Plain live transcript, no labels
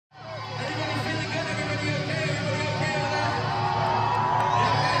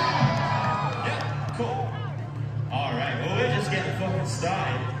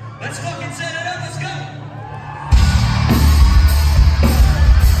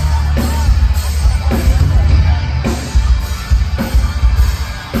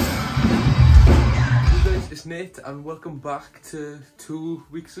mate, and welcome back to 2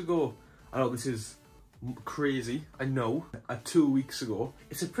 weeks ago. I know this is crazy, I know, 2 weeks ago.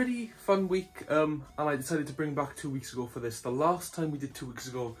 It's a pretty fun week, and I decided to bring back 2 weeks ago for this. The last time we did 2 weeks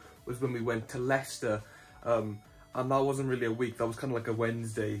ago was when we went to Leicester, and that wasn't really a week, that was kind of like a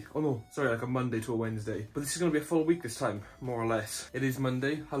Wednesday. Oh no, sorry, like a Monday to a Wednesday. But this is going to be a full week this time, more or less. It is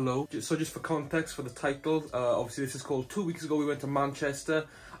Monday, hello. So just for context, for the title, obviously this is called 2 weeks ago we went to Manchester.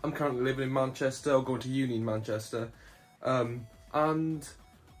 I'm currently living in Manchester, or going to uni in Manchester. And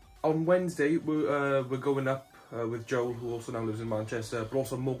on Wednesday, we're going up with Joel, who also now lives in Manchester, but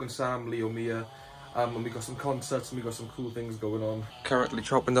also Morgan, Sam, Leo, Mia, and we got some concerts and we got some cool things going on. Currently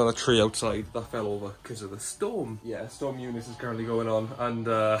chopping down a tree outside that fell over because of the storm. Yeah, Storm Eunice is currently going on, and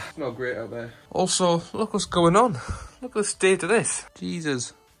it's not great out there. Also, look what's going on. Look at the state of this.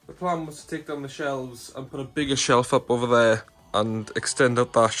 Jesus. The plan was to take down the shelves and put a bigger shelf up over there and extend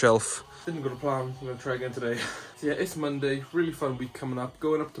out that shelf. Didn't go to plan, I'm gonna try again today. So yeah, it's Monday, really fun week coming up.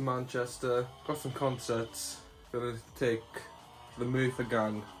 Going up to Manchester, got some concerts. Gonna take the Murphy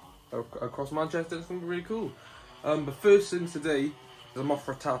gang across Manchester, it's gonna be really cool. But first things today is I'm off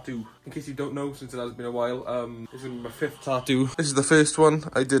for a tattoo. In case you don't know, since it has been a while, this is gonna be my 5th tattoo. This is the first one.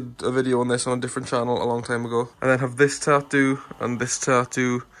 I did a video on this on a different channel a long time ago. And then have this tattoo, and this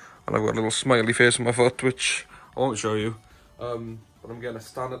tattoo, and I've got a little smiley face on my foot, which I won't show you. But I'm getting a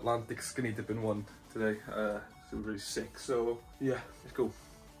Stan Atlantic skinny dipping one today. It's really sick, so yeah, let's go.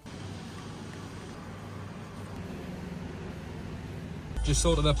 Just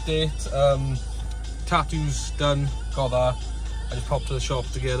sorted an update. Tattoo's done, got that. I just popped to the shop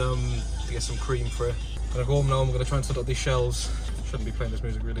to get some cream for it. I'm gonna go home now, I'm gonna try and sort out these shelves. Shouldn't be playing this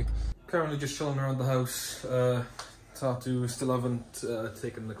music really. Currently just chilling around the house. Tattoo, still haven't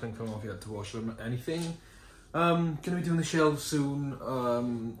taken the cling film off yet to wash them or anything. Gonna be doing the shelves soon.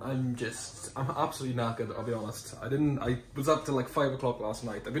 I'm absolutely knackered, I'll be honest. I was up till like 5 o'clock last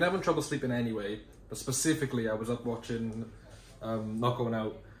night. I've been having trouble sleeping anyway, but specifically I was up watching Not Going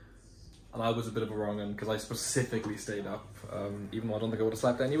Out, and I was a bit of a wrong-un because I specifically stayed up, even though I don't think I would have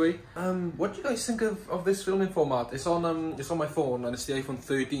slept anyway. What do you guys think of this filming format? It's on my phone, and it's the iPhone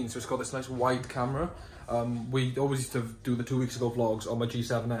 13, so it's got this nice wide camera. We always used to do the 2 weeks ago vlogs on my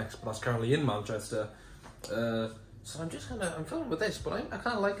G7X, but that's currently in Manchester. So I'm filming with this, but I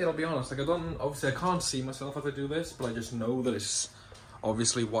kind of like it, I'll be honest. Like, obviously I can't see myself as I do this, but I just know that it's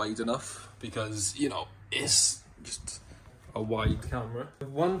obviously wide enough because, you know, it's just a wide camera.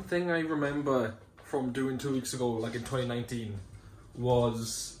 One thing I remember from doing 2 weeks ago, like in 2019,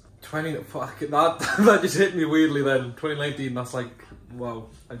 was that just hit me weirdly then. 2019, that's like, wow,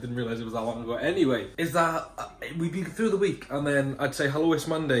 I didn't realise it was that long ago. Anyway, is that we'd be through the week, and then I'd say, hello, it's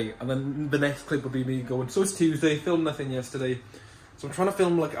Monday, and then the next clip would be me going, so it's Tuesday, filmed nothing yesterday. So I'm trying to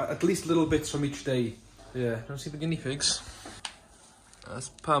film like at least little bits from each day. Yeah, don't see the guinea pigs. That's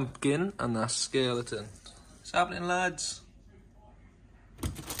Pumpkin, and that's Skeleton. What's happening, lads?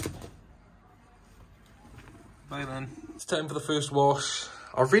 Bye then. It's time for the first wash.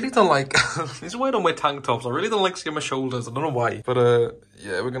 I really don't like, this is why I don't wear tank tops, I really don't like seeing my shoulders, I don't know why. But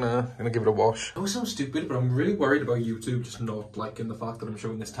yeah, we're gonna give it a wash. It sounds stupid, but I'm really worried about YouTube just not liking the fact that I'm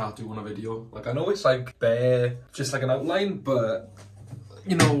showing this tattoo on a video. Like, I know it's like bare, just like an outline, but,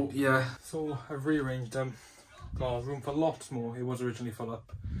 you know, yeah. So I've rearranged them, got room for lots more, it was originally full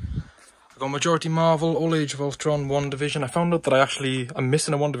up. I got majority Marvel, all Age of Ultron, WandaVision. I found out that I'm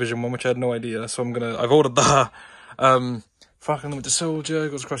missing a WandaVision one, which I had no idea, so I've ordered that. Falcon the Winter Soldier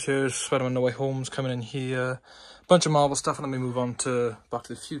goes across here, Spider-Man No Way Home's coming in here. Bunch of Marvel stuff, and then we move on to Back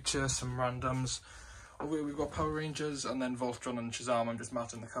to the Future, some randoms. Over here we've got Power Rangers, and then Voltron and Shazam, I'm just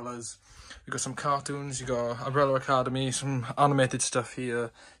matching the colours. We've got some cartoons, you got Umbrella Academy, some animated stuff here,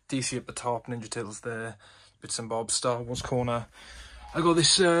 DC at the top, Ninja Turtles there, bits and bobs, Star Wars corner. I got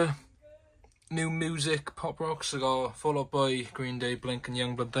this new music, pop rocks. I got Fall Out Boy, Green Day, Blink and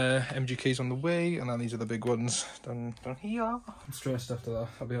Youngblood there. MGK's on the way, and then these are the big ones down here. I'm stressed after that,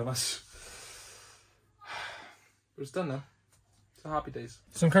 I'll be honest. But it's done now. It's a happy days.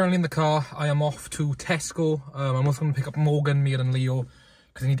 So I'm currently in the car. I am off to Tesco. I'm also going to pick up Morgan, Mia and Leo,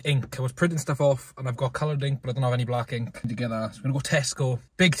 because I need ink. I was printing stuff off, and I've got coloured ink, but I don't have any black ink together. So I'm going to go Tesco.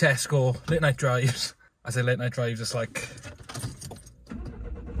 Big Tesco. Late night drives. I say late night drives, it's like...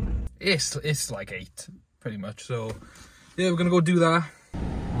 It's like 8, pretty much, so yeah, we're gonna go do that.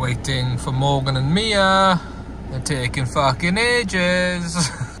 Waiting for Morgan and Mia. They're taking fucking ages.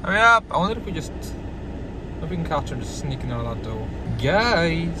 Hurry up. I wonder if we can catch them just sneaking out of that door.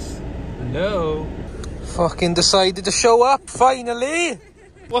 Guys, hello. Fucking decided to show up, finally.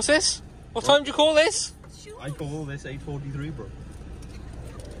 What's this? What time do you call this? I call this 8:43, bro.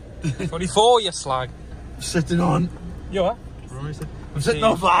 24, you slag. Sitting on. You are? I'm sitting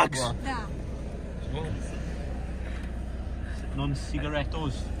on bags. Yeah. Sitting on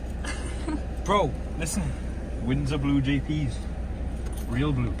cigarettos. Bro, listen. Windsor Blue JPs.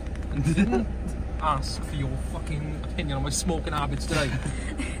 Real blue. Didn't ask for your fucking opinion on my smoking habits today.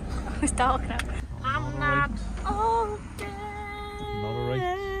 I was talking about. I'm not okay. Not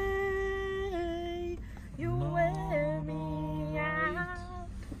alright. You wear me out.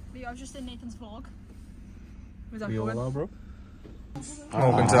 But I was just in Nathan's vlog. Was that We all going? are, bro.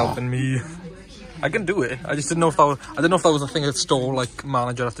 Morgan's helping me. I can do it. I just didn't know if that was. I didn't know if that was a thing at store, like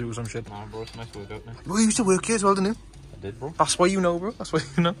manager have to do some shit. Nah, bro, it's a nice workout now. Well, you used to work here as well, didn't you? I did, bro. That's why you know, bro. That's why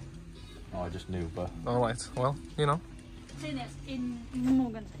you know. Oh, I just knew, but. Alright, well, you know. Seen it in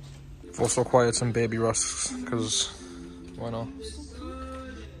Morgan. I've also acquired some baby rusks, because why not?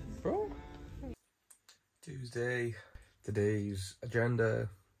 Bro. Tuesday. Today's agenda.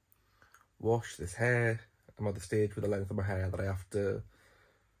 Wash this hair. I'm at the stage with the length of my hair that I have to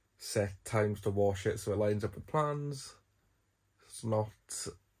set times to wash it so it lines up with plans. It's not...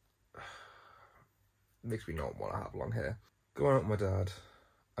 makes me not want to have long hair. Going out with my dad.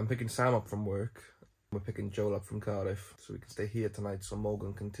 I'm picking Sam up from work. We're picking Joel up from Cardiff so we can stay here tonight so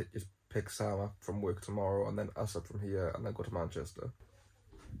Morgan can just pick Sam up from work tomorrow and then us up from here and then go to Manchester.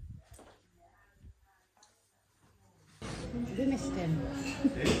 Who missed him?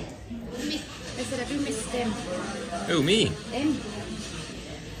 I said, have you missed him? Who, me? Him?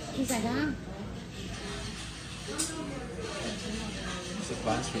 He's like that. It's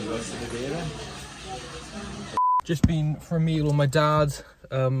advanced for the rest of the day then. Just been for a meal with my dad.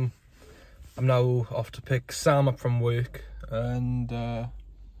 I'm now off to pick Sam up from work and then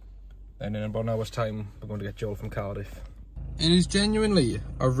in about an hour's time we're going to get Joel from Cardiff. It is genuinely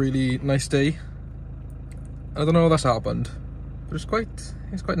a really nice day. I don't know how that's happened, but it's quite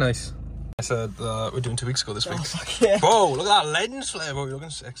nice. I said we're doing 2 weeks ago this week. Oh, fuck yeah. Whoa, look at that lens flare, bro. You're looking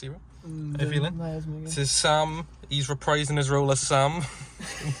sexy, bro. How you feeling? This is Sam. He's reprising his role as Sam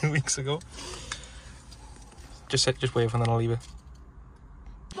 2 weeks ago. Just wave and then I'll leave it.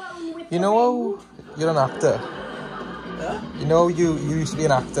 You know how you're an actor? Yeah? You know you used to be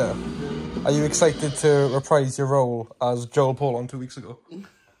an actor. Are you excited to reprise your role as Joel Paul 2 weeks ago?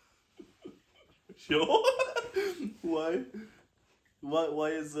 Sure. Why? Why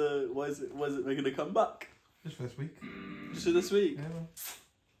is it making a comeback? Just for this week. Just for this week? Yeah.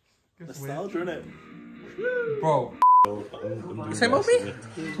 Nostalgia, innit? Bro. Same old me? I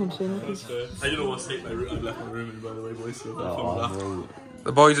don't know what state I've left my room in, by the way, boys. So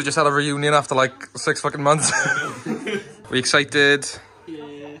The boys have just had a reunion after like 6 fucking months. We excited?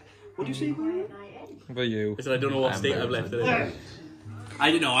 yeah. What do you say, bro? For you. I said I don't know what state I've left it in.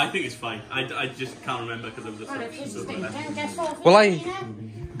 I don't know. I think it's fine. I just can't remember because I'm just like. Well, I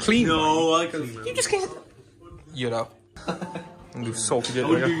clean. No, I clean. You just can't. You know. And you salted it. I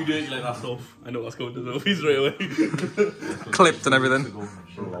would do dirty like that stuff. I know that's going to Sophie straight away. Clipped and everything.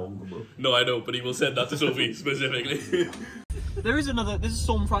 No, I know, but he will send that to Sophie specifically. There's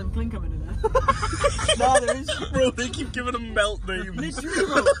Sam Franklin coming in there. No, there is. Bro, they keep giving him melt names. Literally,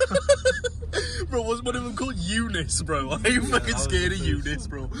 bro. Bro, wasn't one of them called Eunice, bro? Why are you fucking scared of Eunice,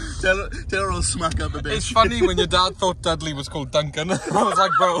 bro? Tell her I'll smack up a bit. It's funny when your dad thought Dudley was called Duncan. I was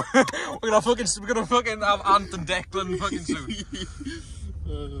like, bro, we're gonna fucking have Ant and Declan fucking soon.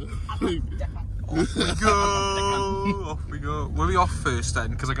 Off we go. We'll be off first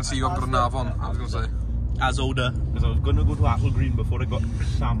then, because I can see you haven't got a nav on. I was gonna say. As older. Because I was going to go to Apple Green before I got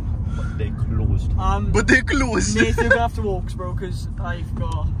Sam, but they closed. But they're closed. Nathan, you're gonna have to walk, bro, because I've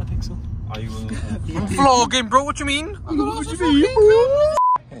got a pixel. I will. I'm vlogging, bro. What do you mean? What do you mean, bro?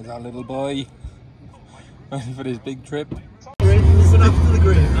 Here's our little boy. Ready for his big trip. After the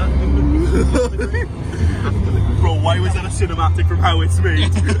grave, Bro, why was that a cinematic from How It's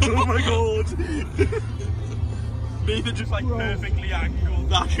Made? Oh my god. Nathan just like perfectly angled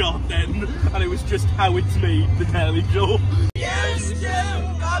that shot then, and it was just How It's Made, the telly show. Yes,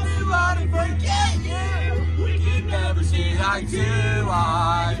 I've been running forget you. We can never see eye to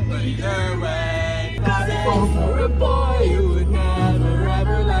eye, but either way. For a boy who would never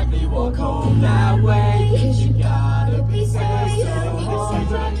ever let me walk home that way. Cause you gotta be so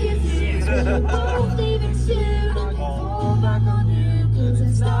hard, I confused. We're both leaving soon. I can fall back on you, cause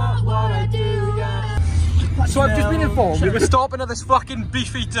it's not what I do, yeah. So I've just been informed we were stopping at this fucking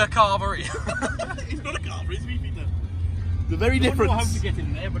Beefeater carvery. It's not a carvery, it's Beefeater. They're very different. I don't know how to get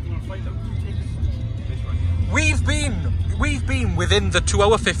in there, but we'll find out. We've been within the 2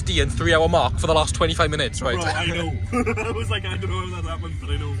 hour 50 and 3 hour mark for the last 25 minutes, right? Bro, I know. I was like, I don't know how that happened,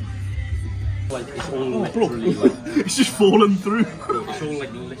 but I know. Like, it's all literally like... It's just fallen through. Bro, it's all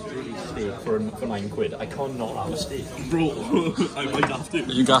like literally steak for £9. I can't not have a steak. Bro, I might have to.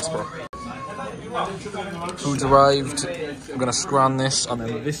 You gas, bro. Food's arrived. We're gonna scran this, and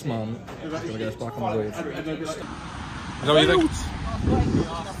then this man is gonna get us back on the road. Is that what you think?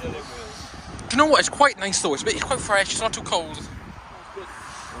 Do you know what? It's quite nice though. It's quite fresh. It's not too cold. You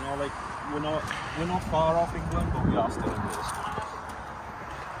know, like we're not far off England, but we are still in this.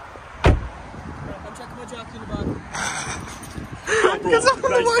 I'm checking my jacket in the back.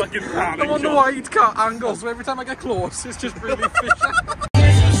 Bro, I'm on the wide cut angle, so every time I get close, it's just really fishy.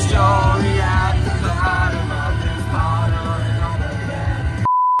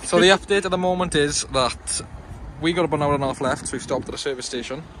 So the update at the moment is that we got about an hour and a half left, so we stopped at a service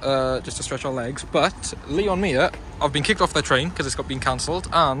station just to stretch our legs. But Leo and Mia have been kicked off their train because it's been cancelled,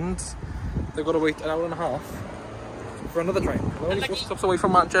 and they've got to wait an hour and a half for another train. We're only 4 stops away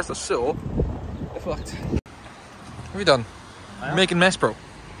from Manchester, so they're fucked. What have you done? You're making mess, bro.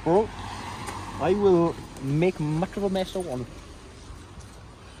 Bro, I will make much of a mess of one.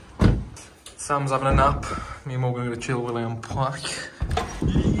 Sam's having a nap. Me and Morgan are going to chill while I unpack.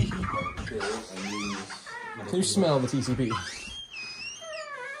 Can you smell the TCP?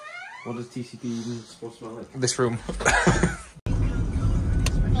 What does TCP even supposed to smell like? This room.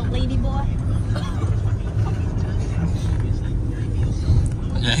 Little lady boy.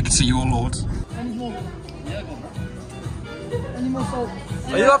 Yeah, I can see you all loads. Any more? Any more salt?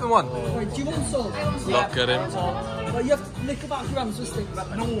 Are you having one? Wait, do you want salt? Look at him. Like, you have to lick about your hands with stick.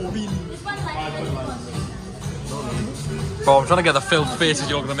 No, really. Bro, I'm trying to get the filmed faces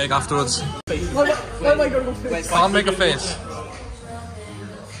you're going to make afterwards. Why am I going to go face? Can't make a face.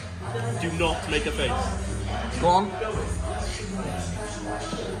 Do not make a face. Go on.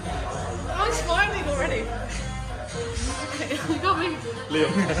 I'm smiling already. Okay, you got me. Leo.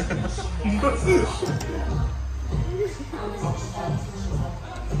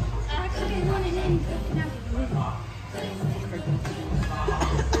 Actually, running in.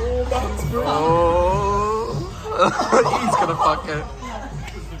 Oh. He's going to fuck it.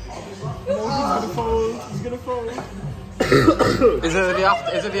 He's gonna fall. Is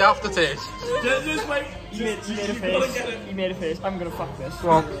it the aftertaste? Just wait. He made a face. He made a face. I'm gonna fuck this. Go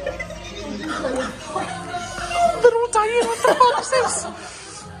on. They're all dying. What the fuck is this?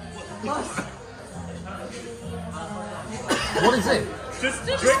 What is it? Just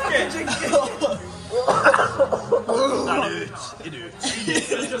drink it. Drink it. That hurts. It hurts.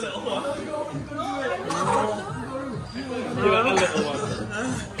 Just a little one. Give it a little one.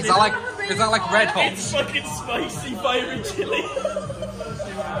 Is that like Red Hot? It's fucking spicy, fiery chili.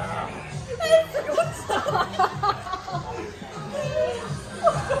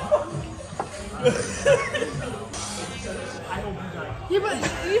 Yeah, but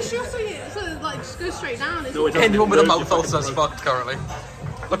are you sure so it like just goes straight down? No, it Anyone with a mouth also is fucked currently.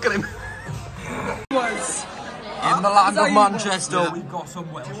 Look at him. In the land of Manchester, we got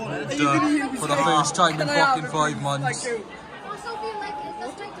some Welsh water for the first time in fucking 5 months.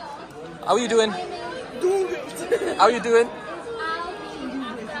 How are you doing? How are you doing? How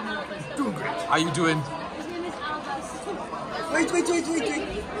are you doing? Wait.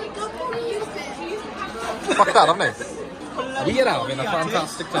 Fuck that, haven't they? We are having a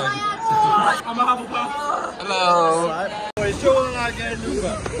fantastic time. I'm a Hufflepuff. Hello. Boys, Joel and I get an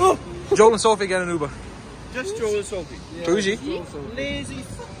Uber. Joel and Sophie get an Uber. Just Joel and Sophie. Bougie. Lazy.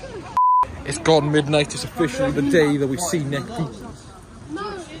 It's gone midnight. It's officially the day that we see Nick.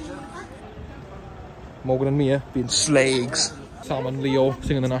 Morgan and Mia being slags. Sam and Leo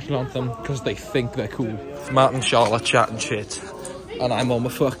singing the national anthem because they think they're cool. Matt and Charlotte chatting shit. And I'm on my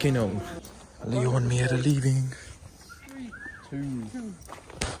fucking own. Leo and Mia are leaving. 2.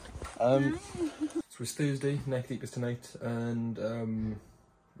 So it's Thursday, neck deep is tonight, and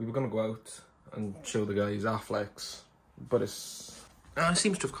we were gonna go out and show the guys our flex, but it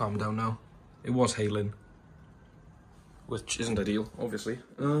seems to have calmed down now. It was hailing, which isn't ideal, obviously.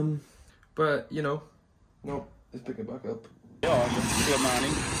 But you know, no, let's pick it back up. Ja, det är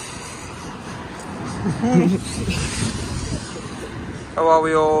Manning. How are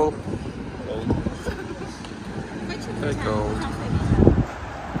we all? Very cold.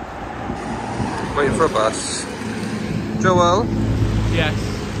 Waiting for a bus. Joel? Yes.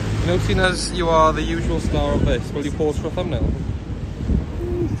 You know, seeing as you are the usual star of this, will you pause for a thumbnail?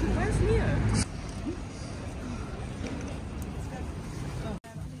 Where's Leo?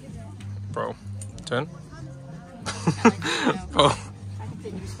 Bro, turn. Bro.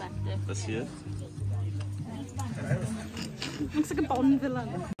 Let's see it. Looks like a Bond villain.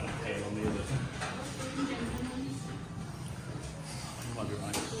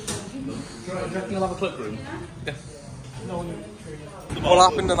 Do you reckon you'll have a clip room? Yeah. What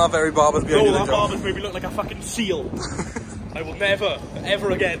happened in that very barber's behind you? That barber's made me look like a fucking seal. I will never,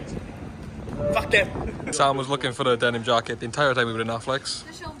 ever again. Fuck them. Sam was looking for a denim jacket the entire time we were in Netflix,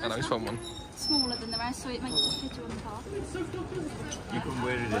 and now he's found one. Smaller than the rest, so it might just fit you on the top. You can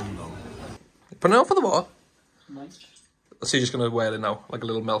wear it in though. Put it out for the what? So you're just going to wear it now, like a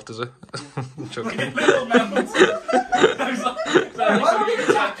little melt, is it? Joking. Little melt.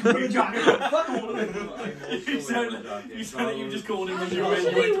 You said that you just called him when you went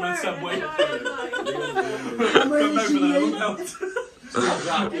to the subway. Come over there, little melt.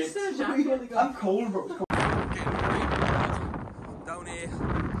 I'm cold, bro. Down here,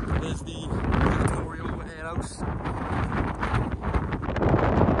 there's the Victoria warehouse.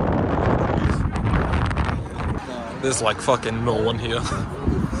 There's like fucking no one here.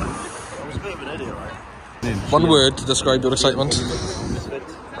 One word to describe your excitement.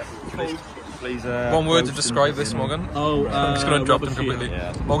 Please, one word to describe this, Morgan. Oh, I'm just gonna drop them rubbish, completely.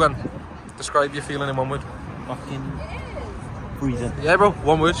 yeah. Morgan, describe your feeling in one word. fucking freezing. Yeah, bro.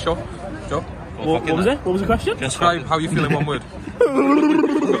 One word, sure. Sure. What was it? What was the question? Describe how you feel in one word.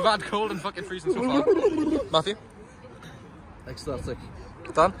 We've had cold and fucking freezing so far. Matthew? Ecstatic.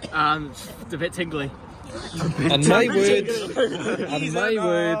 Dan? It's a bit tingly. And my word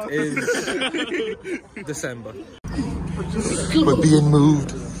is December. We're being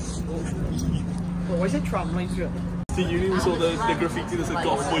moved. Why is it tram lines here? The uni was all the graffiti that said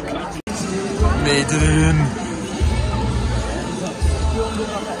Golf Boy Club. Maiden.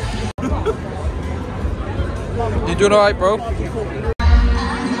 You doing alright, bro?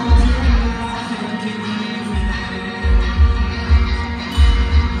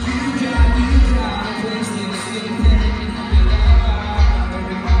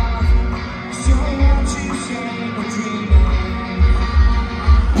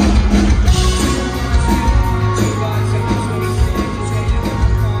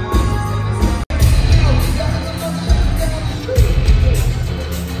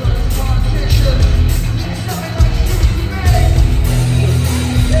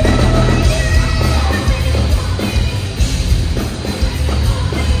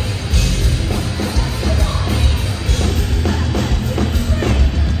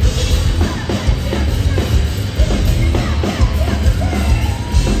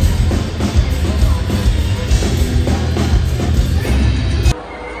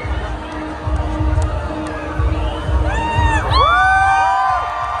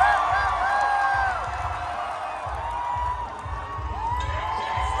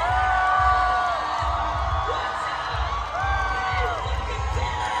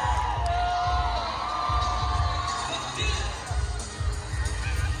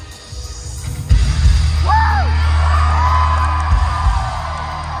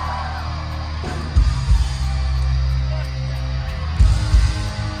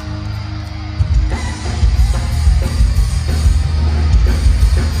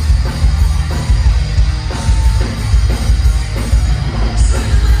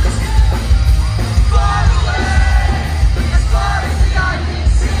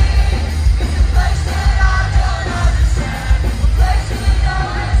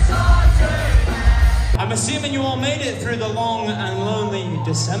 I'm assuming you all made it through the long and lonely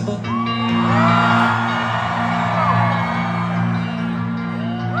December.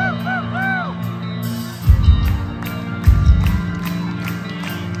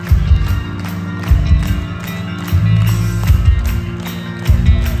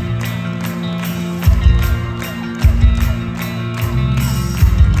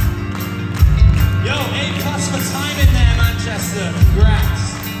 Yo, A+ for time in there, Manchester. Congrats.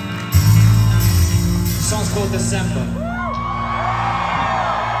 The song's called December.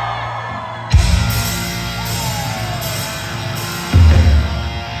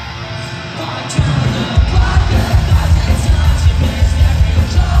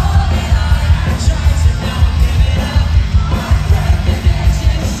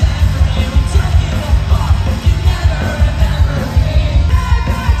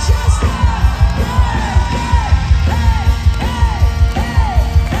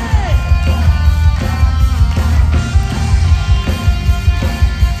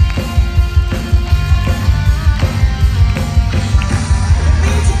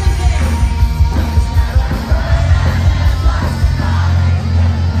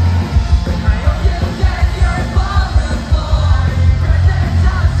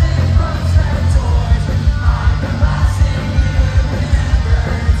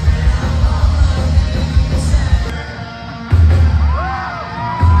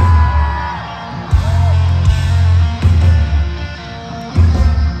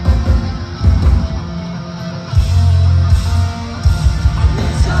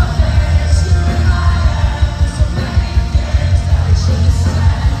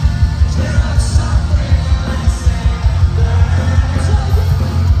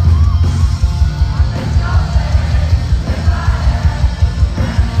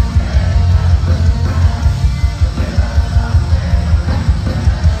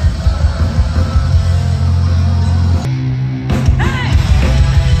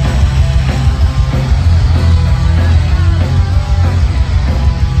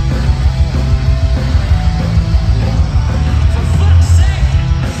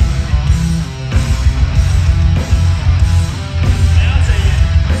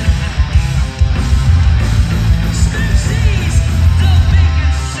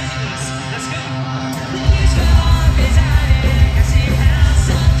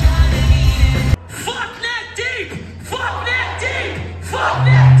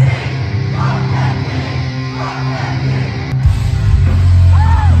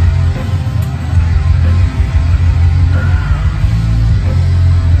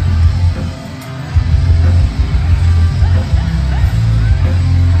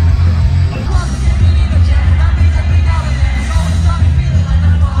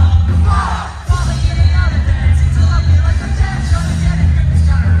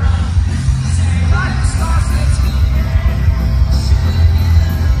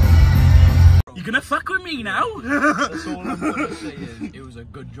 You gonna fuck with me now? That's all I'm gonna say is, it was a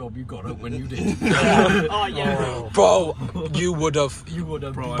good job you got it when you did. Oh yeah. Bro, you would have. You would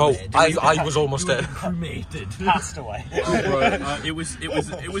have. Bro, I was almost there. Cremated. Passed away. It was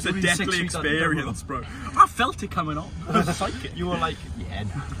a deathly experience, bro. I felt it coming on. I was like it. You were like, yeah.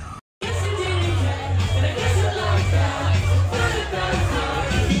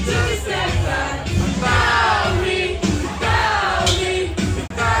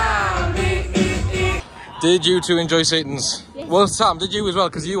 Did you two enjoy Satan's? Yes. Well, Sam, did you as well?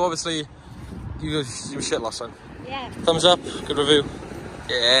 Because you obviously, you were shit last time. Yeah. Thumbs up, good review.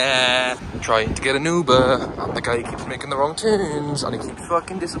 Yeah. Trying to get an Uber, and the guy keeps making the wrong turns, and he keeps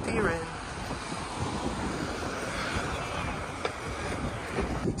fucking disappearing.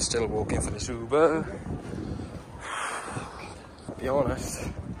 Still walking for this Uber. To be honest,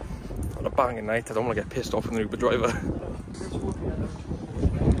 on a banging night, I don't want to get pissed off with an Uber driver.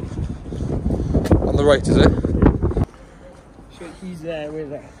 On the right, is it? So he's there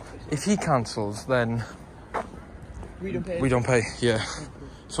with us. If he cancels, then We don't pay. we don't pay. Yeah,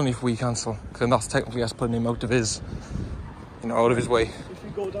 it's only if we cancel, because then that's technically us putting him out of his, you know, out of his way. If we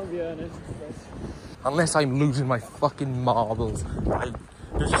go down the earnest, Unless I'm losing my fucking marbles.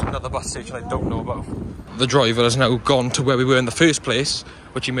 There's just another bus station I don't know about. The driver has now gone to where we were in the first place,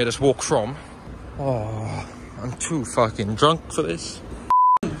 which he made us walk from. Oh, I'm too fucking drunk for this.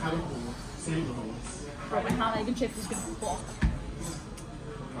 Bro, my hand egg and chips is gonna fuck.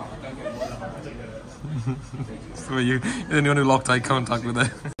 So you're the only one who locked eye contact with it.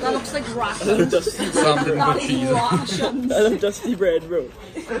 That looks like rations. Sam didn't put cheese in. Rations. I love dusty bread, bro.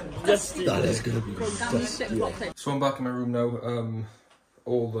 Dusty. That is gonna be dusty. So I'm back in my room now.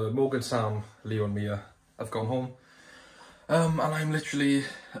 All the Morgan, Sam, Leo and Mia have gone home. And I'm literally,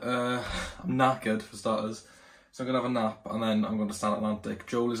 I'm knackered for starters. So I'm gonna have a nap and then I'm going to stand Atlantic.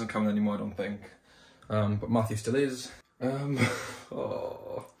 Joel isn't coming anymore, I don't think. But Matthew still is.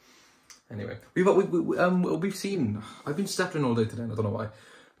 Oh. Anyway, we've seen. I've been stepping all day today. And I don't know why.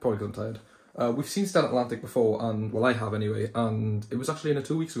 Probably because I'm tired. We've seen Stan Atlantic before, and well, I have anyway. And it was actually in a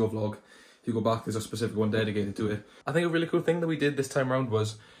 2 weeks ago vlog. If you go back, there's a specific one dedicated to it. I think a really cool thing that we did this time around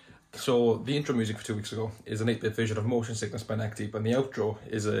was, so the intro music for 2 weeks ago is an 8-bit version of Motion Sickness by Neck Deep, and the outro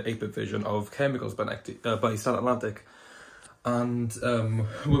is an 8-bit version of Chemicals by by Stan Atlantic. And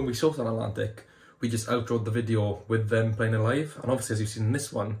when we saw Stan Atlantic, we just outroed the video with them playing it live. And obviously, as you've seen in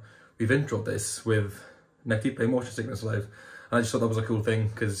this one, we've introed this with Neck Deep playing Motion Sickness live. And I just thought that was a cool thing,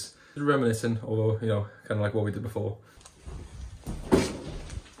 because it's reminiscent, although, you know, kind of like what we did before.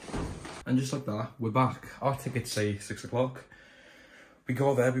 And just like that, we're back. Our tickets say 6 o'clock. We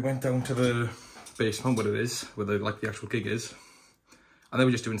got there, we went down to the basement where it is, where the actual gig is. And then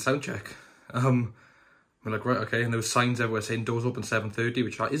we're just doing sound check. We're like, right, okay, and there was signs everywhere saying doors open 7:30,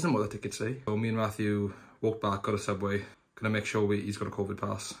 which isn't what the tickets say. So me and Matthew walked back, got a Subway, gonna make sure he's got a COVID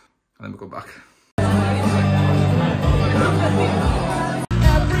pass, and then we'll go back.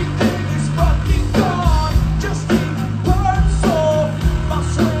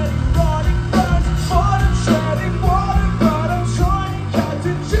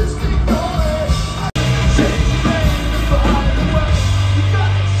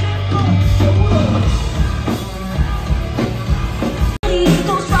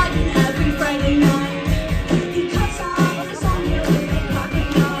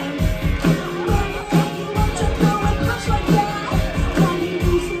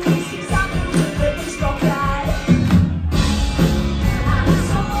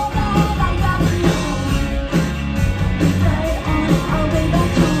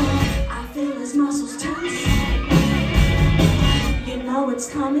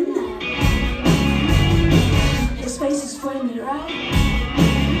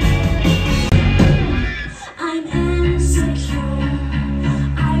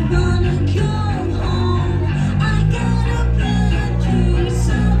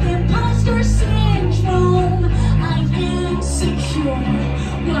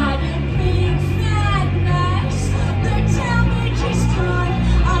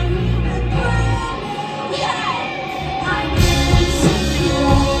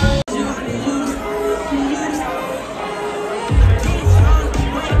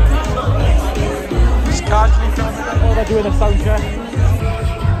 Doing a sound check.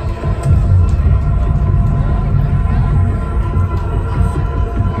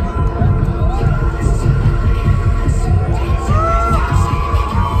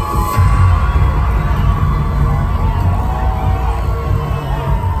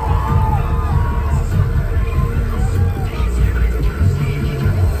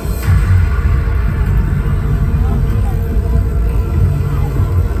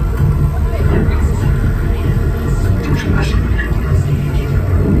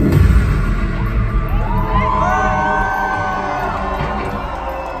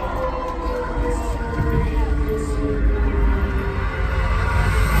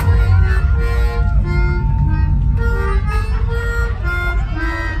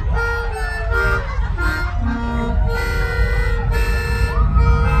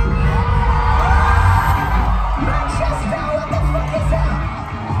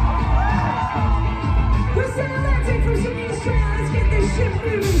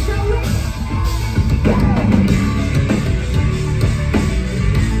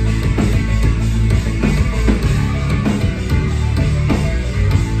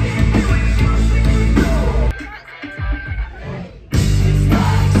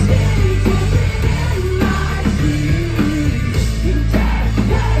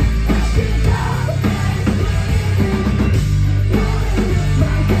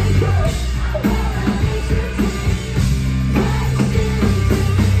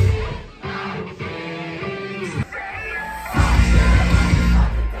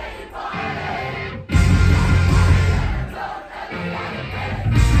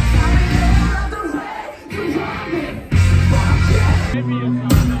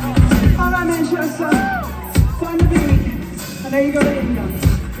 Alright, Manchester, find the beat. I know you got it in done.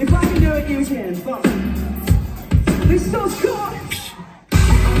 If I can do it, you can. But this stuff's cool.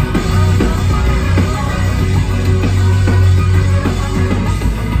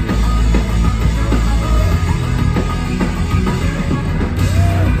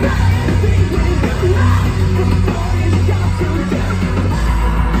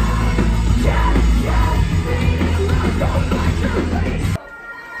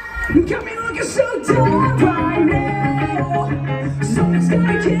 You got me looking so dumb right now. Someone's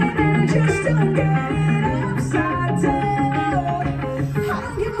gonna kill and just don't get it upside down. I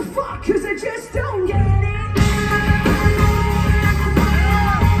don't give a fuck cause I just don't get it.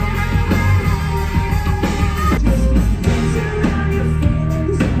 Just dance around your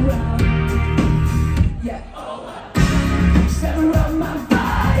feelings around. Yeah. Settle up my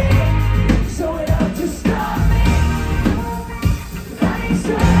body so it up to stop me. I ain't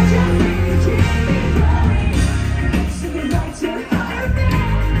surgeon, you keep me going. Sing it right to higher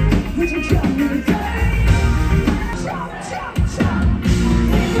now. Would you come me dirty? Chop, chop, chop.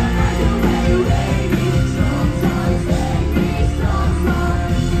 Think I like the way you lay me. Sometimes make me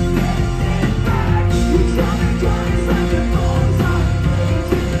sometimes. Get it back. You tell me guns like the bones on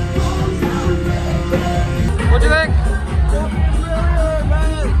me. What do you think?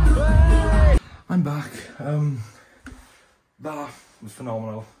 I'm back. That was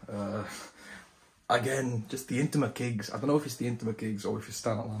phenomenal. Again, just the intimate gigs. I don't know if it's the intimate gigs or if it's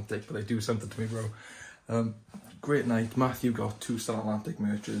Stan Atlantic, but they do something to me, bro. Great night. Matthew got 2 Stan Atlantic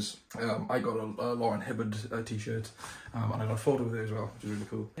merches. I got a Lauran Hibberd t-shirt, and I got a photo with it as well, which is really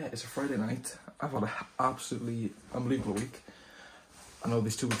cool. Yeah, it's a Friday night. I've had an absolutely unbelievable week. I know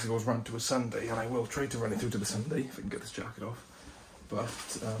these 2 weeks ago was ran to a Sunday, and I will try to run it through to the Sunday if I can get this jacket off. But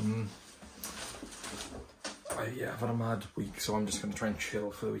yeah, I've had a mad week, so I'm just going to try and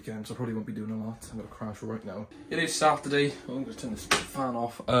chill for the weekend, so I probably won't be doing a lot. I'm going to crash right now. It is Saturday. I'm going to turn this fan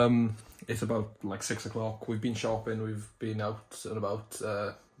off. It's about like 6 o'clock. We've been shopping. We've been out and about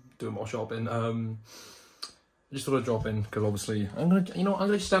doing more shopping. I just thought I'd drop in because obviously I'm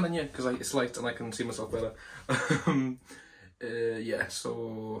gonna stand in here because it's light and I can see myself better. Yeah,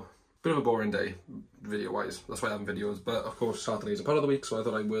 so bit of a boring day video wise. That's why I haven't videos. But of course Saturday is a part of the week, so I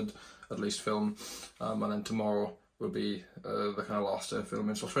thought I would at least film. And then tomorrow will be the kind of last day of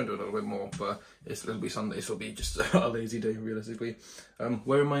filming, so I'll try and do a little bit more. But it'll be Sunday, so it'll be just a lazy day realistically.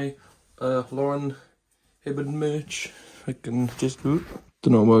 Wearing my Lauran Hibberd merch. I can just don't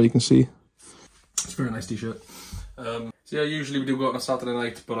know well you can see. It's a very nice t-shirt. So yeah, usually we do go out on a Saturday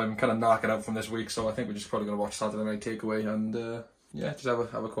night, but I'm kind of knackered out from this week, so I think we're just probably going to watch Saturday Night Takeaway and yeah, just have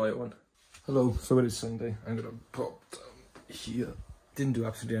a quiet one. Hello, so it is Sunday. I'm going to pop down here. Didn't do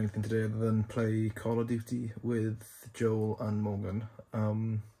absolutely anything today other than play Call of Duty with Joel and Morgan.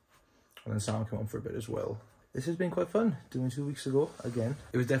 And then Sam came on for a bit as well. This has been quite fun, doing 2 weeks ago again.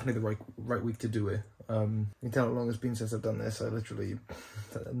 It was definitely the right week to do it. You can tell how long it's been since I've done this. I literally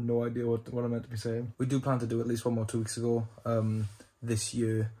had no idea what I'm meant to be saying. We do plan to do at least one more 2 weeks ago. This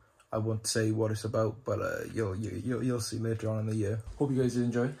year, I won't say what it's about, but you'll see later on in the year. Hope you guys did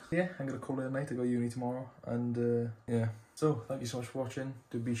enjoy. Yeah, I'm gonna call it a night. I got uni tomorrow, and yeah. So thank you so much for watching.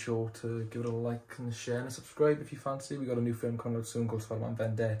 Do be sure to give it a like and share and subscribe if you fancy. We got a new film coming out soon called Spider-Man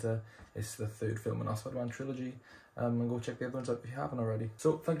Vendetta. It's the 3rd film in our Spider-Man trilogy. And go check the other ones out if you haven't already.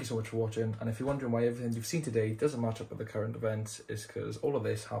 So thank you so much for watching, and if you're wondering why everything you've seen today doesn't match up with the current events, it's because all of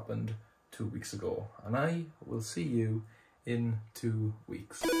this happened 2 weeks ago, and I will see you in 2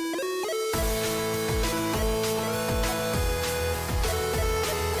 weeks.